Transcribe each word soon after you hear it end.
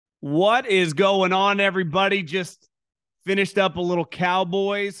What is going on, everybody? Just finished up a little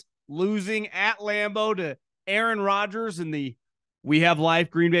Cowboys losing at Lambeau to Aaron Rodgers and the We Have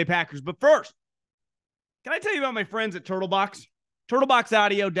Life Green Bay Packers. But first, can I tell you about my friends at Turtlebox?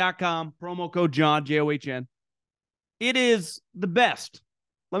 Turtleboxaudio.com, promo code John, John. It is the best,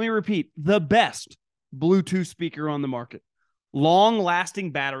 let me repeat, the best Bluetooth speaker on the market.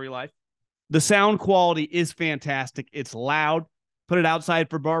 Long-lasting battery life. The sound quality is fantastic. It's loud. Put it outside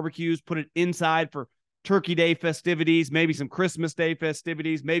for barbecues. Put it inside for Turkey Day festivities, maybe some Christmas Day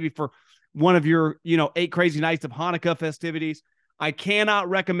festivities, maybe for one of your, 8 crazy nights of Hanukkah festivities. I cannot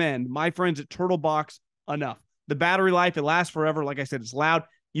recommend my friends at Turtlebox enough. The battery life, it lasts forever. Like I said, it's loud.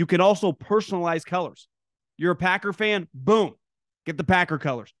 You can also personalize colors. You're a Packer fan? Boom. Get the Packer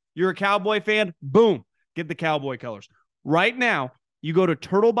colors. You're a Cowboy fan? Boom. Get the Cowboy colors. Right now, you go to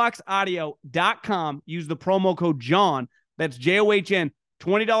turtleboxaudio.com, use the promo code John, that's John,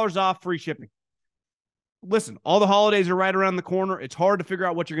 $20 off, free shipping. Listen, all the holidays are right around the corner. It's hard to figure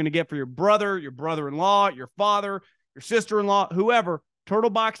out what you're going to get for your brother, your brother-in-law, your father, your sister-in-law, whoever.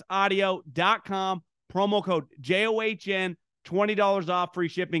 Turtleboxaudio.com, promo code John, $20 off, free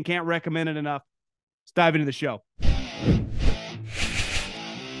shipping. Can't recommend it enough. Let's dive into the show.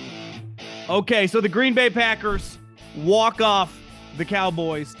 Okay, so the Green Bay Packers walk off the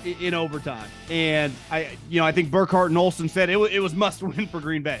Cowboys in overtime. And I think Burkhardt and Olsen said it was must win for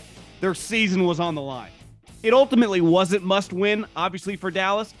Green Bay. Their season was on the line. It ultimately wasn't must win, obviously, for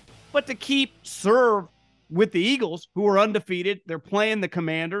Dallas, but to serve with the Eagles, who are undefeated. They're playing the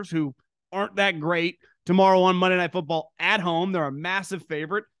Commanders, who aren't that great, tomorrow on Monday Night Football at home. They're a massive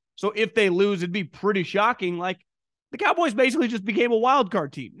favorite. So if they lose, it'd be pretty shocking. Like, the Cowboys basically just became a wild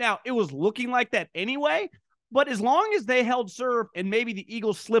card team. Now, it was looking like that anyway, but as long as they held serve and maybe the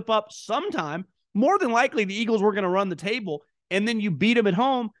Eagles slip up sometime, more than likely the Eagles were going to run the table, and then you beat them at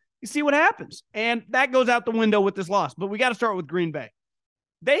home, you see what happens. And that goes out the window with this loss. But we got to start with Green Bay.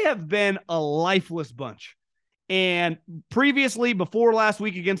 They have been a lifeless bunch. And previously, before last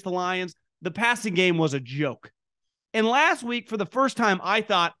week against the Lions, the passing game was a joke. And last week, for the first time, I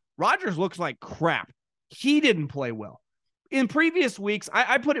thought, Rodgers looks like crap. He didn't play well. In previous weeks,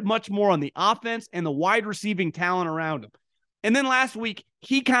 I put it much more on the offense and the wide receiving talent around him. And then last week,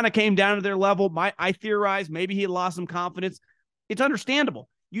 he kind of came down to their level. I theorized maybe he had lost some confidence. It's understandable.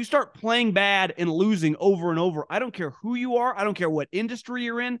 You start playing bad and losing over and over. I don't care who you are. I don't care what industry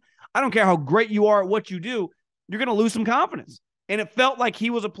you're in. I don't care how great you are at what you do. You're going to lose some confidence. And it felt like he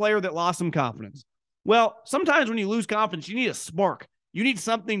was a player that lost some confidence. Well, sometimes when you lose confidence, you need a spark. You need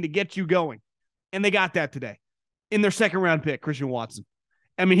something to get you going. And they got that today in their second-round pick, Christian Watson.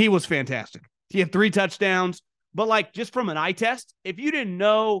 I mean, he was fantastic. He had 3 touchdowns. But, like, just from an eye test, if you didn't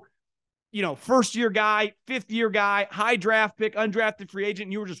know, first-year guy, fifth-year guy, high draft pick, undrafted free agent,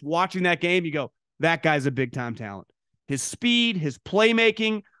 and you were just watching that game, you go, that guy's a big-time talent. His speed, his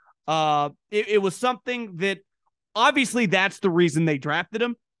playmaking, it was something that obviously that's the reason they drafted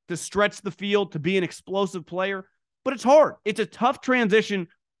him, to stretch the field, to be an explosive player. But it's hard. It's a tough transition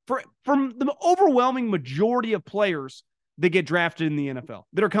from the overwhelming majority of players that get drafted in the NFL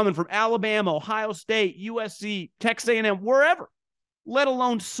that are coming from Alabama, Ohio State, USC, Texas A&M, wherever, let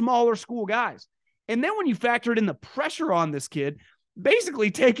alone smaller school guys. And then when you factored in the pressure on this kid, basically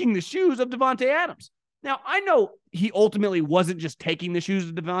taking the shoes of Davante Adams. Now, I know he ultimately wasn't just taking the shoes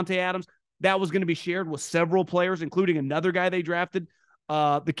of Davante Adams. That was going to be shared with several players, including another guy they drafted,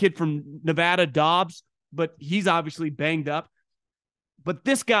 the kid from Nevada, Dobbs, but he's obviously banged up. But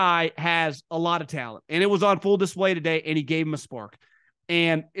this guy has a lot of talent, and it was on full display today, and he gave him a spark.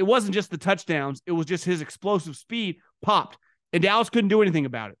 And it wasn't just the touchdowns. It was just his explosive speed popped, and Dallas couldn't do anything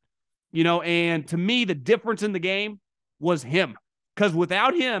about it. And to me, the difference in the game was him, because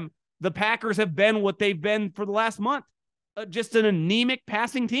without him, the Packers have been what they've been for the last month, just an anemic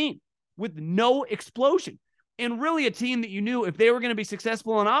passing team with no explosion, and really a team that you knew if they were going to be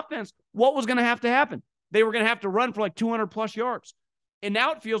successful on offense, what was going to happen? They were going to have to run for like 200-plus yards. And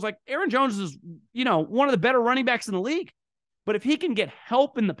now it feels like Aaron Jones is, one of the better running backs in the league. But if he can get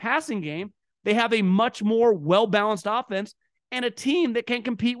help in the passing game, they have a much more well-balanced offense and a team that can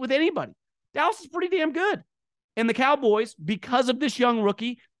compete with anybody. Dallas is pretty damn good. And the Cowboys, because of this young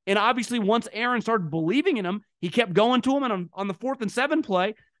rookie, and obviously once Aaron started believing in him, he kept going to him, and on the 4th and 7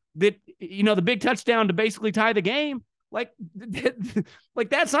 play, that, the big touchdown to basically tie the game, like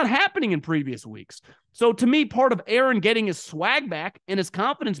that's not happening in previous weeks. So to me, part of Aaron getting his swag back and his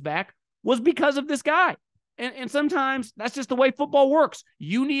confidence back was because of this guy. And sometimes that's just the way football works.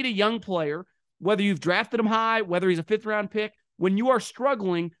 You need a young player, whether you've drafted him high, whether he's a 5th round pick, when you are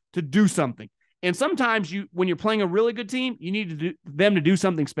struggling to do something. And sometimes when you're playing a really good team, you need them to do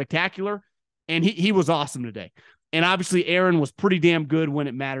something spectacular. And he was awesome today. And obviously Aaron was pretty damn good when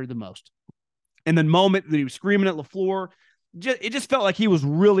it mattered the most. And the moment that he was screaming at LaFleur, it just felt like he was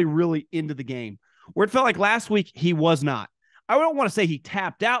really, really into the game. Where it felt like last week, he was not. I don't want to say he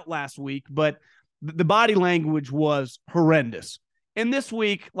tapped out last week, but the body language was horrendous. And this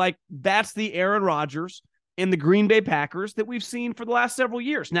week, like, that's the Aaron Rodgers and the Green Bay Packers that we've seen for the last several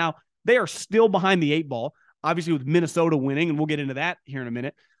years. Now, they are still behind the 8 ball, obviously with Minnesota winning, and we'll get into that here in a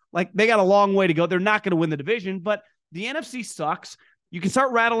minute. Like, they got a long way to go. They're not going to win the division, but the NFC sucks. You can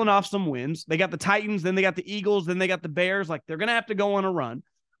start rattling off some wins. They got the Titans, then they got the Eagles, then they got the Bears. Like, they're going to have to go on a run.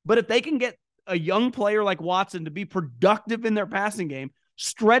 But if they can get a young player like Watson to be productive in their passing game,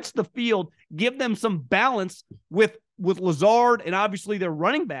 stretch the field, give them some balance with Lazard and obviously their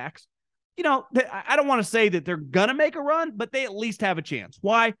running backs, you know, I don't want to say that they're going to make a run, but they at least have a chance.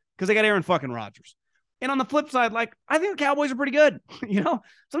 Why? Because they got Aaron fucking Rodgers. And on the flip side, like, I think the Cowboys are pretty good. You know,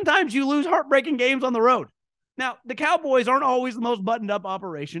 sometimes you lose heartbreaking games on the road. Now, the Cowboys aren't always the most buttoned up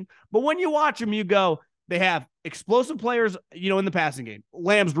operation, but when you watch them, you go, they have explosive players, you know, in the passing game.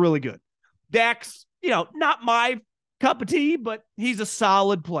 Lamb's really good. Dak's, you know, not my cup of tea, but he's a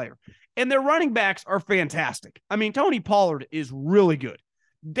solid player. And their running backs are fantastic. I mean, Tony Pollard is really good.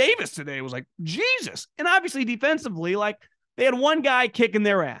 Davis today was like, Jesus. And obviously defensively, like, they had one guy kicking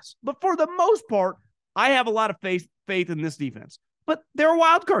their ass. But for the most part, I have a lot of faith in this defense. But they're a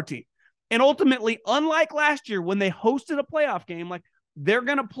wild card team. And ultimately, unlike last year when they hosted a playoff game, like, they're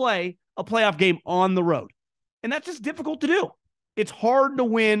going to play a playoff game on the road. And that's just difficult to do. It's hard to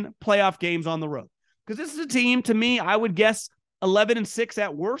win playoff games on the road. Because this is a team, to me, I would guess 11-6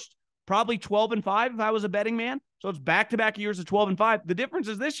 at worst, probably 12-5 if I was a betting man. So it's back-to-back years of 12-5. The difference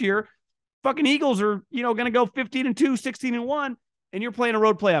is this year, fucking Eagles are, you know, going to go 15-2, 16-1, and you're playing a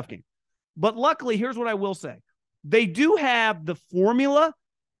road playoff game. But luckily, here's what I will say. They do have the formula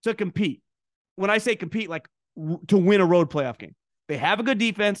to compete. When I say compete, like, to win a road playoff game. They have a good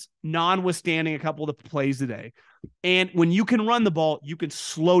defense, notwithstanding a couple of the plays today. And when you can run the ball, you can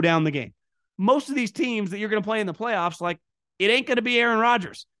slow down the game. Most of these teams that you're going to play in the playoffs, like, it ain't going to be Aaron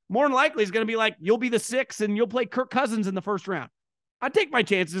Rodgers. More than likely, it's going to be like, you'll be the 6 and you'll play Kirk Cousins in the first round. I take my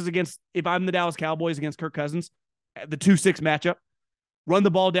chances if I'm the Dallas Cowboys against Kirk Cousins, the 2-6 matchup, run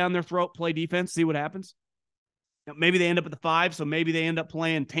the ball down their throat, play defense, see what happens. Maybe they end up at the 5, so maybe they end up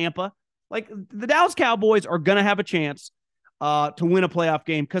playing Tampa. Like, the Dallas Cowboys are going to have a chance to win a playoff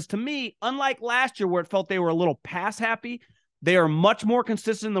game because, to me, unlike last year where it felt they were a little pass happy, they are much more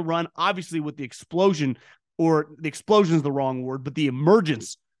consistent in the run, obviously with the explosion, or the explosion is the wrong word, but the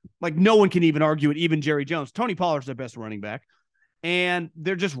emergence. Like, no one can even argue it, even Jerry Jones. Tony Pollard's their best running back, and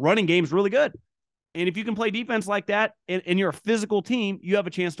they're just running games really good. And if you can play defense like that and you're a physical team, you have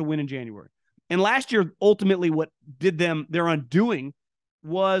a chance to win in January. And last year, ultimately, what did them their undoing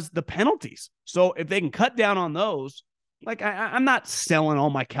was the penalties. So if they can cut down on those, like, I'm not selling all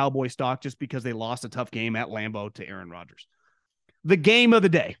my Cowboy stock just because they lost a tough game at Lambeau to Aaron Rodgers. The game of the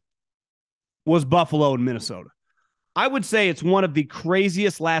day was Buffalo and Minnesota. I would say it's one of the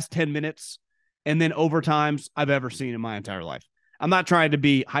craziest last 10 minutes and then overtimes I've ever seen in my entire life. I'm not trying to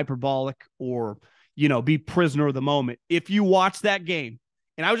be hyperbolic or, you know, be prisoner of the moment. If you watch that game,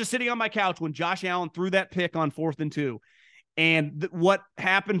 and I was just sitting on my couch when Josh Allen threw that pick on 4th and 2, and what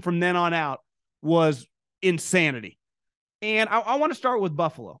happened from then on out was insanity. And I want to start with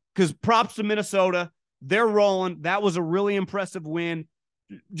Buffalo because props to Minnesota. They're rolling. That was a really impressive win.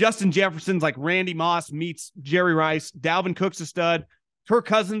 Justin Jefferson's like Randy Moss meets Jerry Rice. Dalvin Cook's a stud. Kirk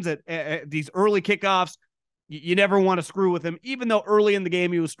Cousins at these early kickoffs. You never want to screw with him, even though early in the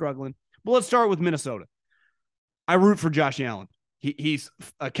game he was struggling. But let's start with Minnesota. I root for Josh Allen. He's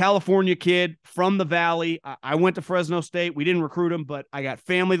a California kid from the Valley. I went to Fresno State. We didn't recruit him, but I got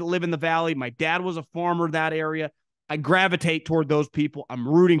family that live in the Valley. My dad was a farmer in that area. I gravitate toward those people. I'm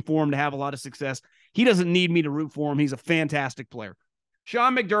rooting for him to have a lot of success. He doesn't need me to root for him. He's a fantastic player.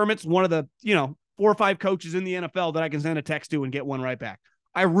 Sean McDermott's one of the, 4 or 5 coaches in the NFL that I can send a text to and get one right back.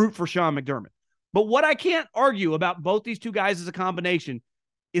 I root for Sean McDermott. But what I can't argue about both these two guys as a combination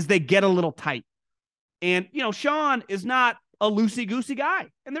is they get a little tight. And, Sean is not a loosey-goosey guy.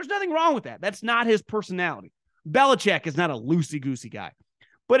 And there's nothing wrong with that. That's not his personality. Belichick is not a loosey-goosey guy.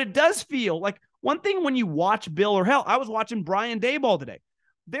 But it does feel like one thing when you watch Bill, or hell, I was watching Brian Daboll today.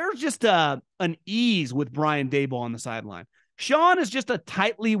 There's just an ease with Brian Daboll on the sideline. Sean is just a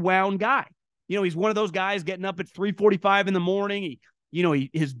tightly wound guy. He's one of those guys getting up at 3:45 in the morning.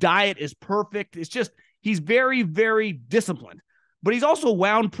 His diet is perfect. It's just, he's very, very disciplined, but he's also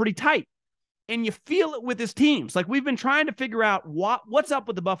wound pretty tight. And you feel it with his teams. Like, we've been trying to figure out what's up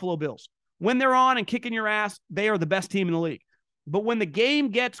with the Buffalo Bills. When they're on and kicking your ass, they are the best team in the league. But when the game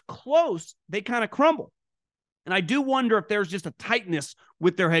gets close, they kind of crumble. And I do wonder if there's just a tightness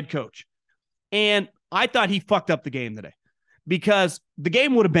with their head coach. And I thought he fucked up the game today because the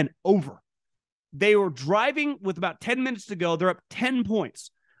game would have been over. They were driving with about 10 minutes to go. They're up 10 points.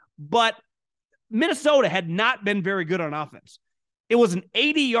 But Minnesota had not been very good on offense. It was an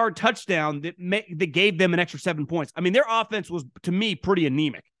 80-yard touchdown that gave them an extra 7 points. I mean, their offense was, to me, pretty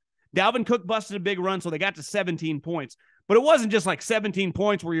anemic. Dalvin Cook busted a big run, so they got to 17 points. But it wasn't just like 17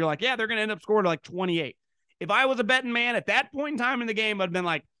 points where you're like, yeah, they're going to end up scoring like 28. If I was a betting man at that point in time in the game, I'd been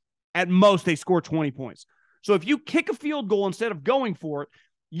like, at most, they score 20 points. So if you kick a field goal instead of going for it,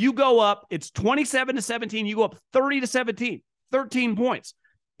 you go up, it's 27-17, you go up 30-17, 13 points.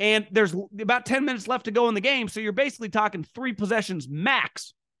 And there's about 10 minutes left to go in the game, so you're basically talking 3 possessions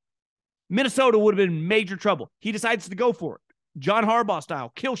max. Minnesota would have been in major trouble. He decides to go for it. John Harbaugh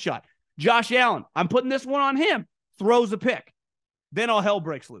style, kill shot. Josh Allen, I'm putting this one on him, throws a pick. Then all hell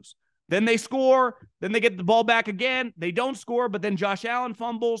breaks loose. Then they score. Then they get the ball back again. They don't score, but then Josh Allen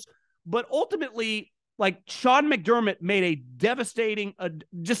fumbles. But ultimately, like Sean McDermott made a devastating,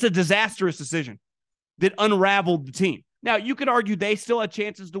 just a disastrous decision that unraveled the team. Now, you could argue they still had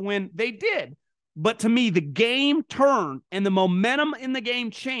chances to win. They did. But to me, the game turned and the momentum in the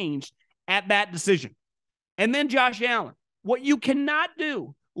game changed at that decision. And then Josh Allen, what you cannot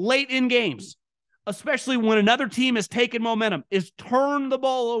do late in games, especially when another team has taken momentum, is turn the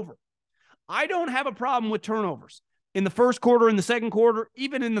ball over. I don't have a problem with turnovers in the first quarter, in the second quarter,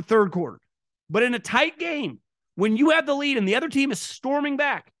 even in the third quarter. But in a tight game, when you have the lead and the other team is storming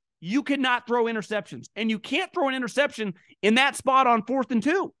back, you cannot throw interceptions. And you can't throw an interception in that spot on 4th and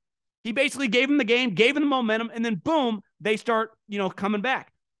 2. He basically gave him the game, gave him the momentum, and then boom, they start, coming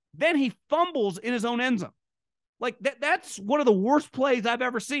back. Then he fumbles in his own end zone. Like that's one of the worst plays I've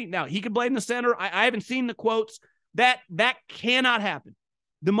ever seen. Now, he could blame the center. I haven't seen the quotes. That cannot happen.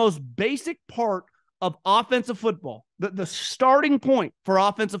 The most basic part of offensive football, the starting point for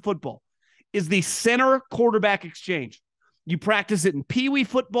offensive football is the center quarterback exchange. You practice it in Pee-wee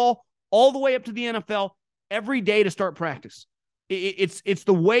football all the way up to the NFL every day to start practice. It's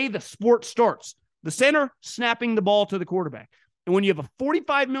the way the sport starts. The center snapping the ball to the quarterback. And when you have a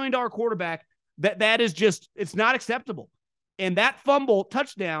 $45 million quarterback, that is just, it's not acceptable. And that fumble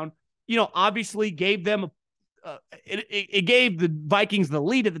touchdown, obviously gave them it gave the Vikings the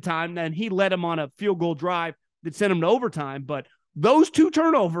lead at the time, and he led them on a field goal drive that sent them to overtime. But those 2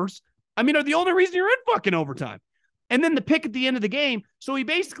 turnovers, are the only reason you're in fucking overtime. And then the pick at the end of the game. So he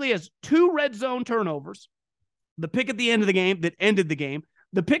basically has 2 red zone turnovers, the pick at the end of the game that ended the game,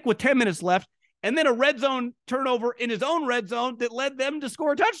 the pick with 10 minutes left, and then a red zone turnover in his own red zone that led them to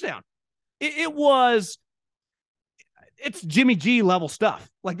score a touchdown. It's Jimmy G level stuff.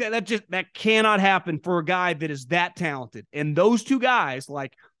 Like that cannot happen for a guy that is that talented. And those 2 guys,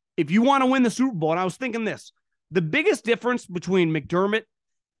 like, if you want to win the Super Bowl, and I was thinking this, the biggest difference between McDermott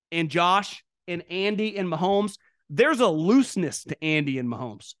and Josh and Andy and Mahomes, there's a looseness to Andy and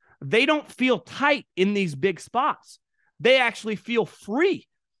Mahomes. They don't feel tight in these big spots. They actually feel free.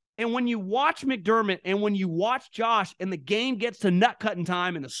 And when you watch McDermott and when you watch Josh and the game gets to nut cutting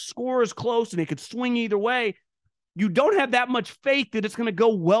time and the score is close and it could swing either way, you don't have that much faith that it's going to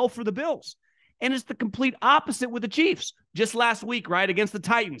go well for the Bills. And it's the complete opposite with the Chiefs. Just last week, right, against the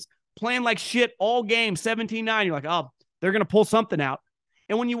Titans, playing like shit all game, 17-9. You're like, oh, they're going to pull something out.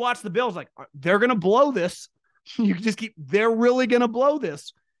 And when you watch the Bills, like, they're going to blow this. You just they're really going to blow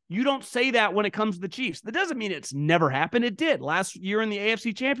this. You don't say that when it comes to the Chiefs. That doesn't mean it's never happened. It did last year in the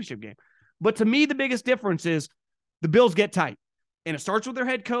AFC Championship game. But to me, the biggest difference is the Bills get tight. And it starts with their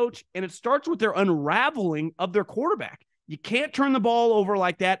head coach, and it starts with their unraveling of their quarterback. You can't turn the ball over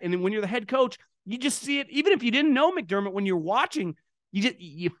like that. And then when you're the head coach, you just see it. Even if you didn't know McDermott, when you're watching,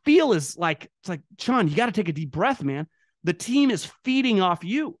 you feel it's like, Sean, you got to take a deep breath, man. The team is feeding off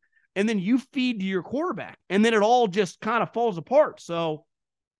you, and then you feed to your quarterback, and then it all just kind of falls apart. So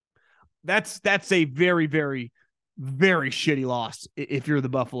that's a very, very, very shitty loss if you're the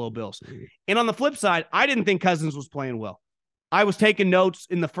Buffalo Bills. And on the flip side, I didn't think Cousins was playing well. I was taking notes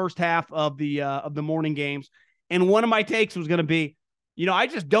in the first half of the morning games, and one of my takes was going to be, I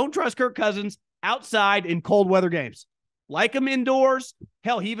just don't trust Kirk Cousins outside in cold weather games. Like him indoors.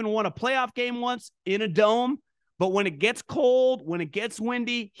 Hell, he even won a playoff game once in a dome. But when it gets cold, when it gets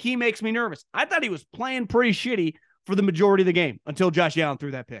windy, he makes me nervous. I thought he was playing pretty shitty for the majority of the game until Josh Allen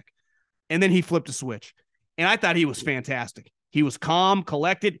threw that pick. And then he flipped a switch. And I thought he was fantastic. He was calm,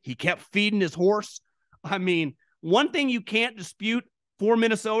 collected. He kept feeding his horse. One thing you can't dispute for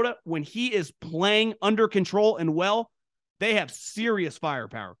Minnesota, when he is playing under control and well, they have serious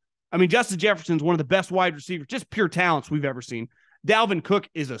firepower. I mean, Justin Jefferson's one of the best wide receivers, just pure talents we've ever seen. Dalvin Cook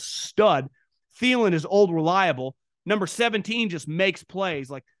is a stud. Thielen is old reliable. Number 17 just makes plays.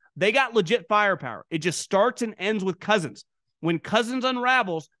 Like, they got legit firepower. It just starts and ends with Cousins. When Cousins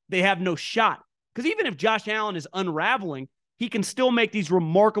unravels, they have no shot. Because even if Josh Allen is unraveling, he can still make these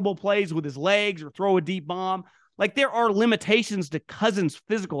remarkable plays with his legs or throw a deep bomb. Like, there are limitations to Cousins'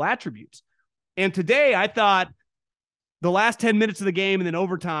 physical attributes. And today, I thought the last 10 minutes of the game and then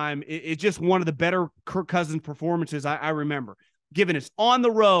overtime, it's just one of the better Kirk Cousins performances I remember. Given it's on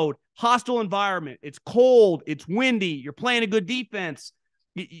the road, hostile environment, it's cold, it's windy, you're playing a good defense,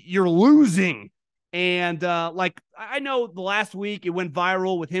 you're losing. And I know the last week it went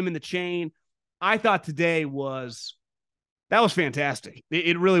viral with him in the chain. I thought today was fantastic.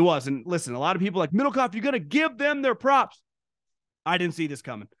 It really was. And listen, a lot of people like, Middlekauff, you're going to give them their props. I didn't see this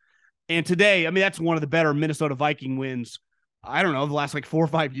coming. And today, I mean, that's one of the better Minnesota Viking wins, I don't know, the last 4 or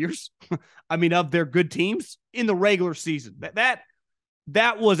 5 years. I mean, of their good teams in the regular season.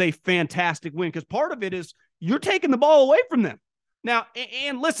 That was a fantastic win, because part of it is you're taking the ball away from them. Now,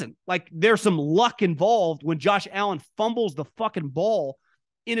 and listen, there's some luck involved when Josh Allen fumbles the fucking ball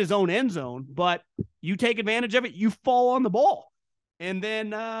in his own end zone, but you take advantage of it, you fall on the ball. And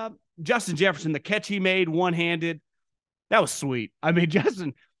then Justin Jefferson, the catch he made one-handed, that was sweet. I mean,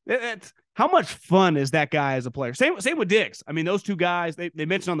 Justin, how much fun is that guy as a player? Same with Diggs. I mean, those two guys, they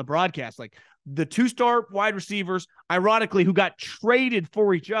mentioned on the broadcast, the two-star wide receivers, ironically, who got traded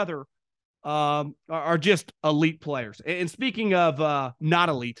for each other, are just elite players. And speaking of not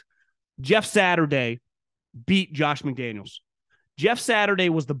elite, Jeff Saturday beat Josh McDaniels. Jeff Saturday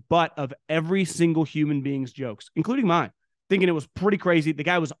was the butt of every single human being's jokes, including mine, thinking it was pretty crazy. The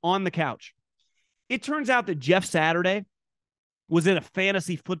guy was on the couch. It turns out that Jeff Saturday was in a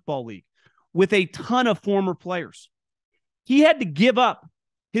fantasy football league with a ton of former players. He had to give up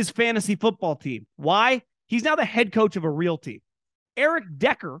his fantasy football team. Why? He's now the head coach of a real team. Eric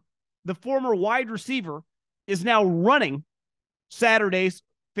Decker, the former wide receiver, is now running Saturday's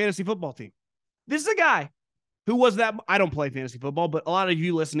fantasy football team. This is a guy who was that. I don't play fantasy football, but a lot of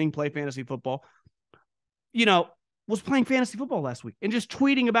you listening play fantasy football. Was playing fantasy football last week and just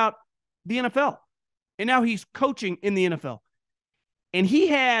tweeting about the NFL. And now he's coaching in the NFL. And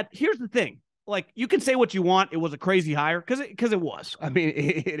here's the thing, you can say what you want. It was a crazy hire because it was. I mean,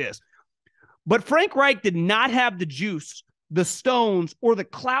 it is. But Frank Reich did not have the juice, the stones, or the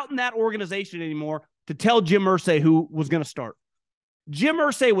clout in that organization anymore to tell Jim Irsay who was going to start. Jim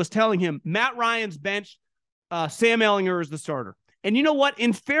Irsay was telling him Matt Ryan's benched, Sam Ehlinger is the starter. And you know what?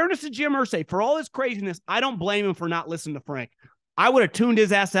 In fairness to Jim Irsay, for all his craziness, I don't blame him for not listening to Frank. I would have tuned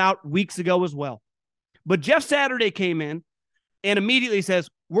his ass out weeks ago as well. But Jeff Saturday came in and immediately says,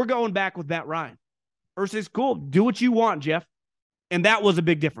 we're going back with Matt Ryan. Irsay's cool. Do what you want, Jeff. And that was a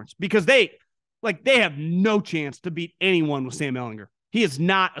big difference because they have no chance to beat anyone with Sam Ehlinger. He is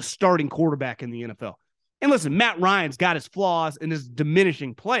not a starting quarterback in the NFL. And listen, Matt Ryan's got his flaws and is a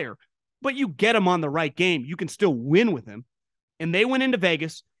diminishing player, but you get him on the right game, you can still win with him. And they went into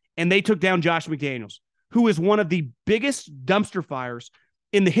Vegas and they took down Josh McDaniels, who is one of the biggest dumpster fires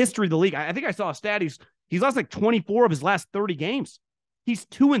in the history of the league. I think I saw a stat. He's lost 24 of his last 30 games. He's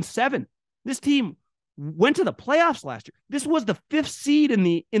 2-7. This team went to the playoffs last year. This was the 5th seed in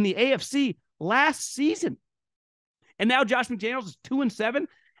the AFC last season. And now Josh McDaniels is 2-7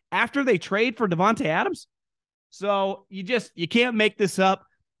 after they trade for Devontae Adams. So you can't make this up.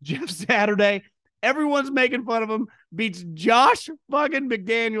 Jeff Saturday, everyone's making fun of him, beats Josh fucking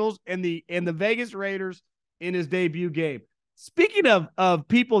McDaniels and the Vegas Raiders in his debut game. Speaking of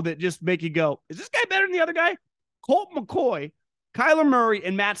people that just make you go, is this guy better than the other guy? Colt McCoy, Kyler Murray,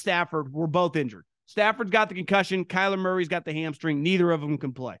 and Matt Stafford were both injured. Stafford's got the concussion. Kyler Murray's got the hamstring. Neither of them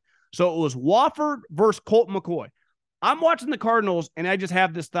can play. So it was Wofford versus Colt McCoy. I'm watching the Cardinals, and I just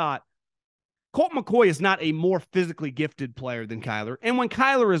have this thought. Colt McCoy is not a more physically gifted player than Kyler. And when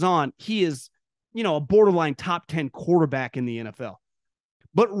Kyler is on, he is, a borderline top 10 quarterback in the NFL.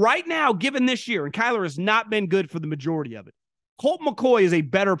 But right now, given this year, and Kyler has not been good for the majority of it, Colt McCoy is a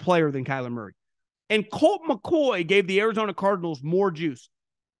better player than Kyler Murray. And Colt McCoy gave the Arizona Cardinals more juice.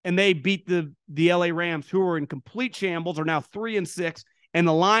 And they beat the LA Rams, who are in complete shambles, are now 3-6. And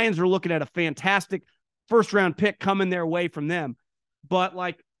the Lions are looking at a fantastic first-round pick coming their way from them. But,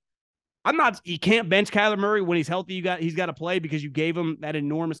 you can't bench Kyler Murray when he's healthy. He's got to play because you gave him that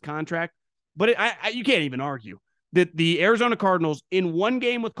enormous contract. But you can't even argue that the Arizona Cardinals in one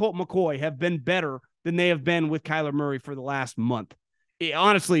game with Colt McCoy have been better than they have been with Kyler Murray for the last month.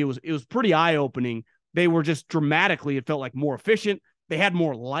 Honestly, it was pretty eye-opening. They were just dramatically, it felt like, more efficient. They had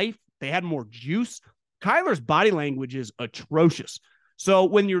more life. They had more juice. Kyler's body language is atrocious. So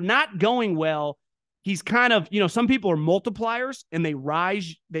when you're not going well, he's kind of, some people are multipliers and they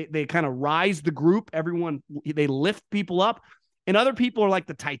rise, they kind of rise the group. Everyone, they lift people up. And other people are like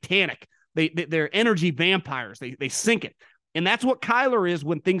the Titanic. They're energy vampires. They sink it. And that's what Kyler is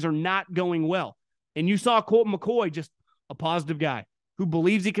when things are not going well. And you saw Colt McCoy, just a positive guy who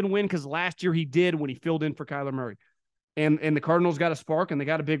believes he can win because last year he did when he filled in for Kyler Murray. And the Cardinals got a spark and they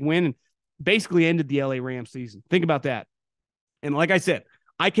got a big win and basically ended the LA Rams season. Think about that. And like I said,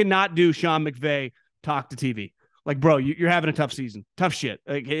 I cannot do Sean McVay talk to TV. Like, bro, you're having a tough season. Tough shit.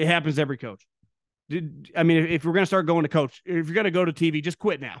 Like, it happens to every coach. I mean, if we're going to start going to coach, if you're going to go to TV, just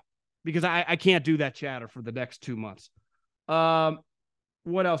quit now because I can't do that chatter for the next 2 months.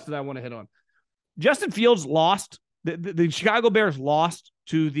 What else did I want to hit on? Justin Fields lost. The Chicago Bears lost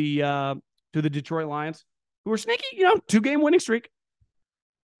to the Detroit Lions, who were sneaky, 2-game winning streak.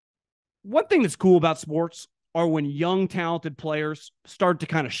 One thing that's cool about sports are when young, talented players start to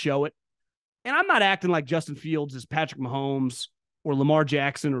kind of show it. And I'm not acting like Justin Fields is Patrick Mahomes or Lamar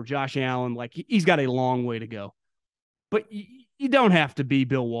Jackson or Josh Allen. Like, he's got a long way to go. But you don't have to be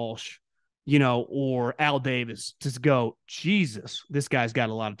Bill Walsh, or Al Davis to go, Jesus, this guy's got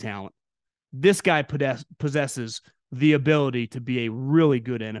a lot of talent. This guy possesses the ability to be a really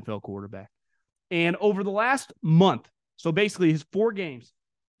good NFL quarterback. And over the last month, so basically his 4 games,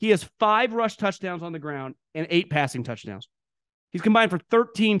 he has 5 rush touchdowns on the ground and 8 passing touchdowns. He's combined for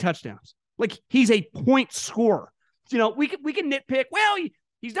 13 touchdowns. Like, he's a point scorer. We can nitpick. Well,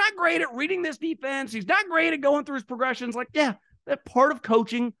 he's not great at reading this defense. He's not great at going through his progressions. Like, yeah, that's part of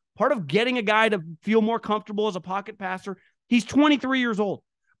coaching, part of getting a guy to feel more comfortable as a pocket passer. He's 23 years old.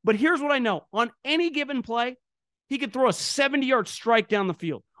 But here's what I know. On any given play, he could throw a 70-yard strike down the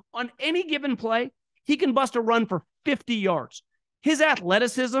field. On any given play, he can bust a run for 50 yards. His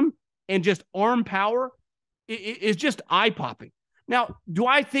athleticism and just arm power is just eye-popping. Now, do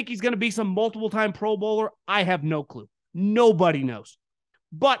I think he's going to be some multiple-time Pro Bowler? I have no clue. Nobody knows.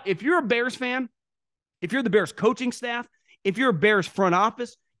 But if you're a Bears fan, if you're the Bears coaching staff, if you're a Bears front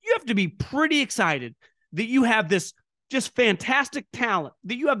office, you have to be pretty excited that you have this just fantastic talent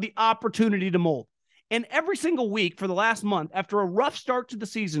that you have the opportunity to mold. And every single week for the last month, after a rough start to the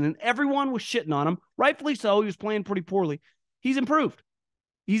season and everyone was shitting on him, rightfully so, he was playing pretty poorly, he's improved.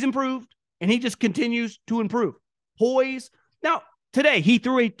 He's improved, and he just continues to improve. Poise. Now, today, he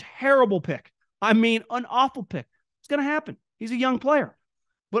threw a terrible pick. I mean, an awful pick. It's going to happen. He's a young player.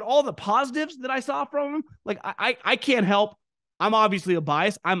 But all the positives that I saw from him, like, I can't help. I'm obviously a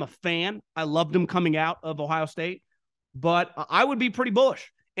bias. I'm a fan. I loved him coming out of Ohio State. But I would be pretty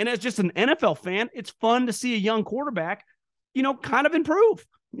bullish. And as just an NFL fan, it's fun to see a young quarterback, kind of improve.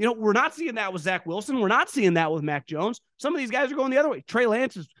 We're not seeing that with Zach Wilson. We're not seeing that with Mac Jones. Some of these guys are going the other way. Trey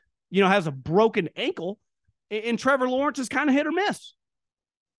Lance is, has a broken ankle, and Trevor Lawrence is kind of hit or miss.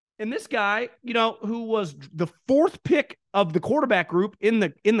 And this guy, who was the 4th pick of the quarterback group in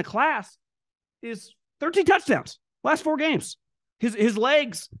the class, is 13 touchdowns last 4 games. His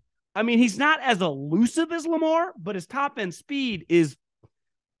legs, I mean, he's not as elusive as Lamar, but his top end speed is,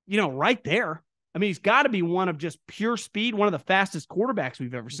 right there. I mean, he's got to be one of just pure speed, one of the fastest quarterbacks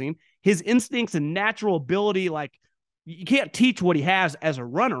we've ever seen. His instincts and natural ability, like, you can't teach what he has as a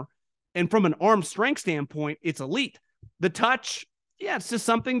runner. And from an arm strength standpoint, it's elite. The touch, yeah, it's just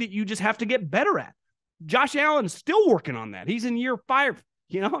something that you just have to get better at. Josh Allen's still working on that. He's in year 5.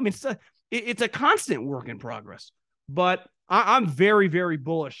 I mean, it's a constant work in progress. But I'm very, very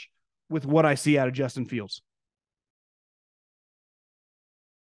bullish with what I see out of Justin Fields.